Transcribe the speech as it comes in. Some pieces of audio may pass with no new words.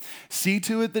See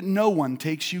to it that no one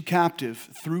takes you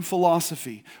captive through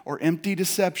philosophy or empty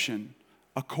deception,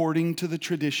 according to the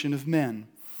tradition of men,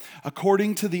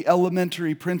 according to the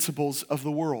elementary principles of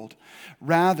the world,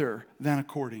 rather than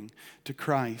according to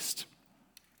Christ.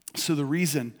 So the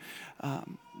reason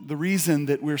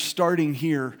that we're starting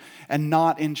here and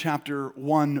not in chapter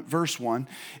 1, verse 1,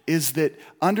 is that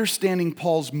understanding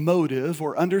Paul's motive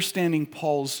or understanding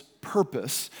Paul's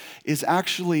purpose is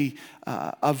actually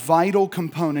a vital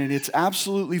component. It's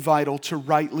absolutely vital to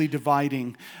rightly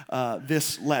dividing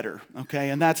this letter, okay?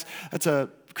 And that's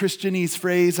a Christianese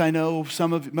phrase. I know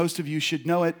most of you should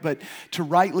know it, but to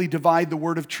rightly divide the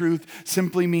word of truth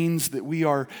simply means that we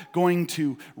are going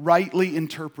to rightly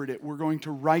interpret it. We're going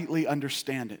to rightly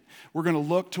understand it. We're going to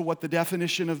look to what the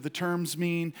definition of the terms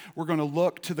mean. We're going to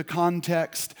look to the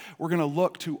context. We're going to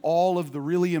look to all of the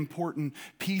really important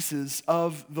pieces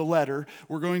of the letter.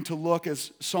 We're going to look,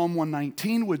 as Psalm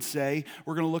 119 would say,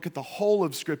 we're going to look at the whole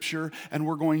of Scripture, and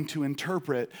we're going to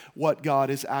interpret what God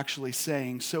is actually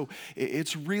saying. So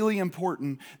it's really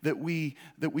important that we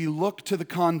look to the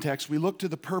context, we look to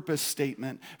the purpose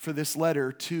statement for this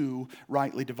letter to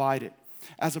rightly divide it.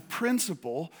 As a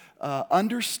principle,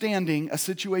 understanding a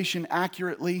situation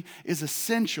accurately is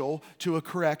essential to a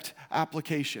correct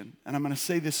application. And I'm going to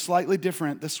say this slightly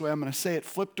different this way. I'm going to say it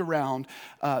flipped around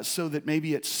so that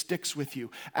maybe it sticks with you.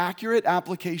 Accurate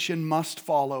application must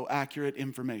follow accurate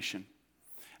information.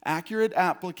 Accurate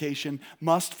application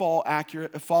must follow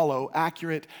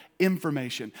accurate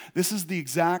information. This is the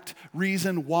exact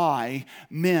reason why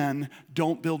men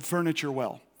don't build furniture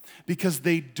well. Because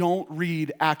they don't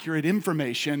read accurate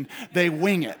information, they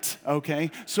wing it,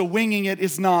 okay? So winging it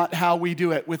is not how we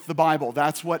do it with the Bible.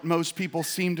 That's what most people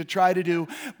seem to try to do,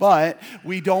 but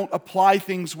we don't apply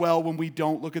things well when we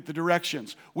don't look at the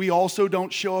directions. We also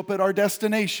don't show up at our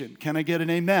destination. Can I get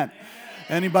an amen?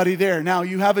 Anybody there? Now,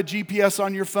 you have a GPS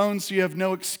on your phone, so you have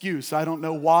no excuse. I don't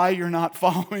know why you're not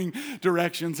following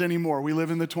directions anymore. We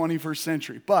live in the 21st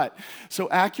century. But, so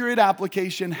accurate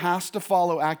application has to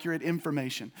follow accurate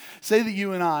information. Say that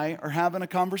you and I are having a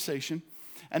conversation,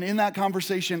 and in that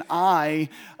conversation, I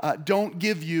don't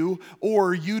give you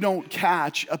or you don't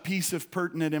catch a piece of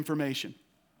pertinent information.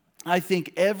 I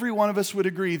think every one of us would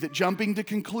agree that jumping to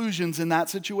conclusions in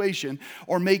that situation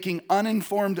or making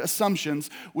uninformed assumptions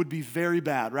would be very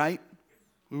bad, right?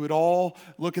 We would all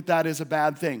look at that as a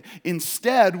bad thing.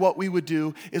 Instead, what we would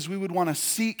do is we would want to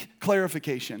seek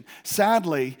clarification.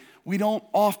 Sadly, we don't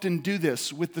often do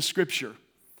this with the Scripture.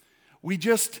 We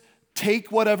just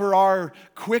take whatever our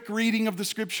quick reading of the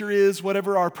Scripture is,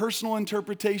 whatever our personal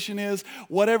interpretation is,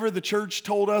 whatever the church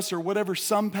told us or whatever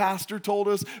some pastor told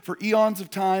us for eons of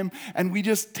time, and we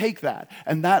just take that.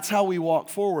 And that's how we walk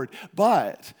forward.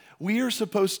 But we are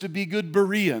supposed to be good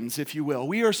Bereans, if you will.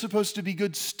 We are supposed to be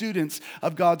good students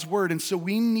of God's Word. And so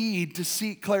we need to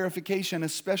seek clarification,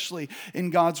 especially in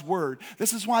God's Word.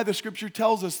 This is why the Scripture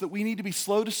tells us that we need to be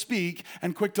slow to speak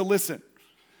and quick to listen.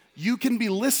 You can be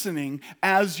listening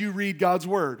as you read God's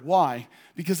Word. Why?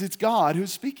 Because it's God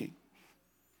who's speaking.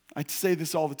 I say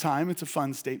this all the time. It's a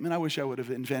fun statement. I wish I would have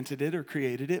invented it or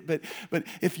created it. But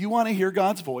if you want to hear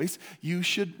God's voice, you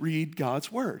should read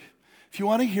God's Word. If you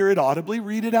want to hear it audibly,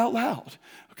 read it out loud.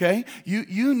 Okay?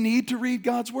 You need to read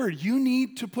God's Word. You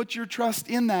need to put your trust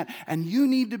in that. And you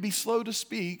need to be slow to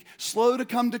speak, slow to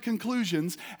come to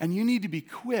conclusions, and you need to be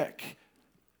quick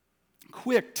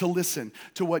to listen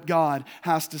to what God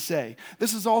has to say.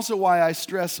 This is also why I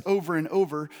stress over and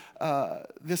over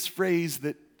this phrase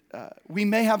that we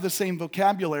may have the same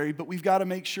vocabulary, but we've got to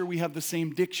make sure we have the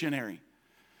same dictionary.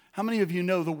 How many of you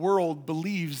know the world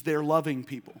believes they're loving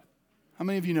people? How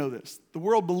many of you know this? The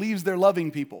world believes they're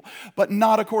loving people, but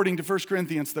not according to 1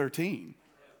 Corinthians 13.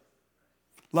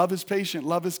 Love is patient,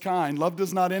 love is kind, love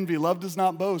does not envy, love does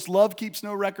not boast, love keeps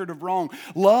no record of wrong.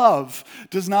 Love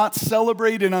does not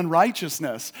celebrate in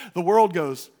unrighteousness. The world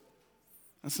goes,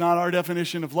 that's not our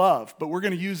definition of love, but we're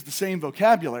going to use the same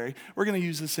vocabulary, we're going to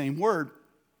use the same word.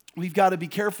 We've got to be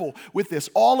careful with this.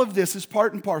 All of this is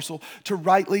part and parcel to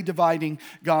rightly dividing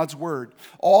God's Word.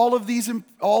 All of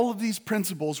these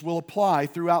principles will apply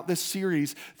throughout this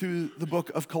series through the book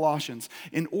of Colossians.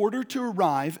 In order to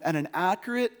arrive at an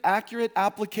accurate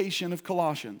application of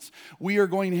Colossians, we are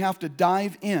going to have to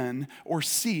dive in or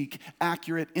seek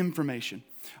accurate information.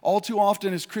 All too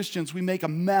often as Christians, we make a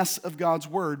mess of God's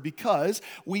Word because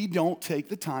we don't take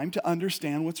the time to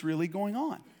understand what's really going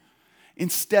on.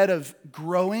 Instead of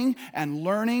growing and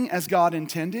learning as God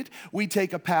intended, we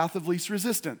take a path of least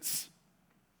resistance.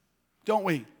 Don't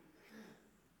we?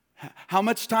 How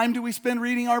much time do we spend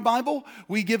reading our Bible?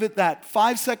 We give it that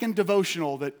 5-second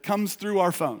devotional that comes through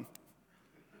our phone.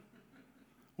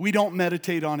 We don't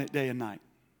meditate on it day and night.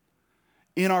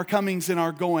 In our comings and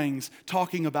our goings,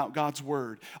 talking about God's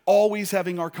word, always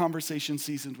having our conversation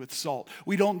seasoned with salt.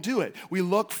 We don't do it. We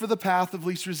look for the path of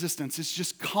least resistance. It's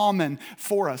just common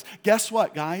for us. Guess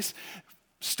what, guys?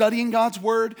 Studying God's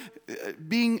word,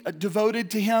 being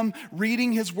devoted to Him,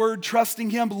 reading His word, trusting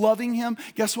Him, loving Him,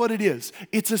 guess what it is?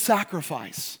 It's a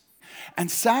sacrifice. And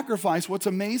sacrifice, what's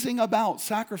amazing about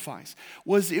sacrifice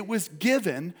was it was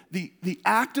given, the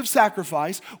act of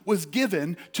sacrifice was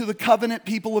given to the covenant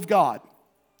people of God.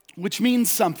 Which means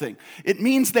something. It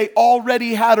means they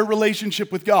already had a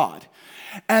relationship with God.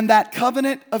 And that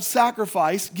covenant of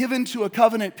sacrifice given to a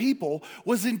covenant people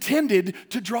was intended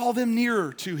to draw them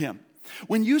nearer to Him.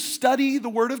 When you study the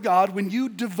Word of God, when you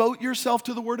devote yourself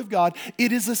to the Word of God,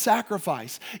 it is a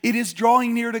sacrifice. It is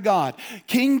drawing near to God.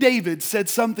 King David said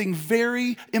something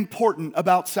very important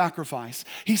about sacrifice.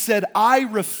 He said, I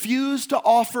refuse to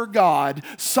offer God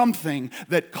something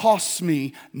that costs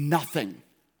me nothing.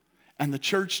 And the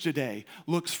church today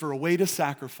looks for a way to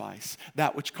sacrifice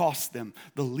that which costs them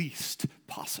the least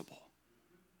possible.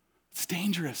 It's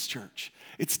dangerous, church.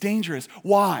 It's dangerous.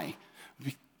 Why?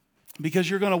 Because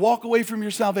you're going to walk away from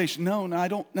your salvation. No, I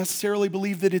don't necessarily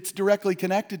believe that it's directly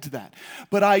connected to that.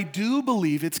 But I do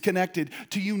believe it's connected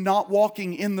to you not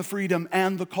walking in the freedom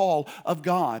and the call of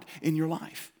God in your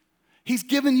life. He's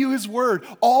given you His word.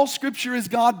 All Scripture is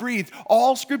God-breathed.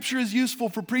 All Scripture is useful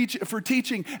for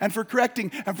teaching and for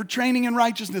correcting and for training in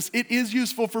righteousness. It is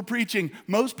useful for preaching.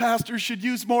 Most pastors should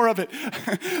use more of it.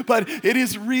 But it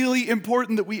is really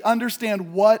important that we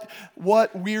understand what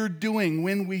we're doing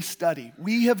when we study.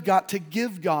 We have got to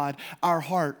give God our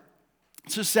heart.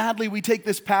 So sadly, we take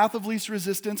this path of least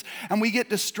resistance and we get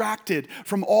distracted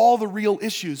from all the real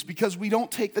issues because we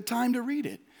don't take the time to read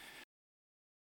it.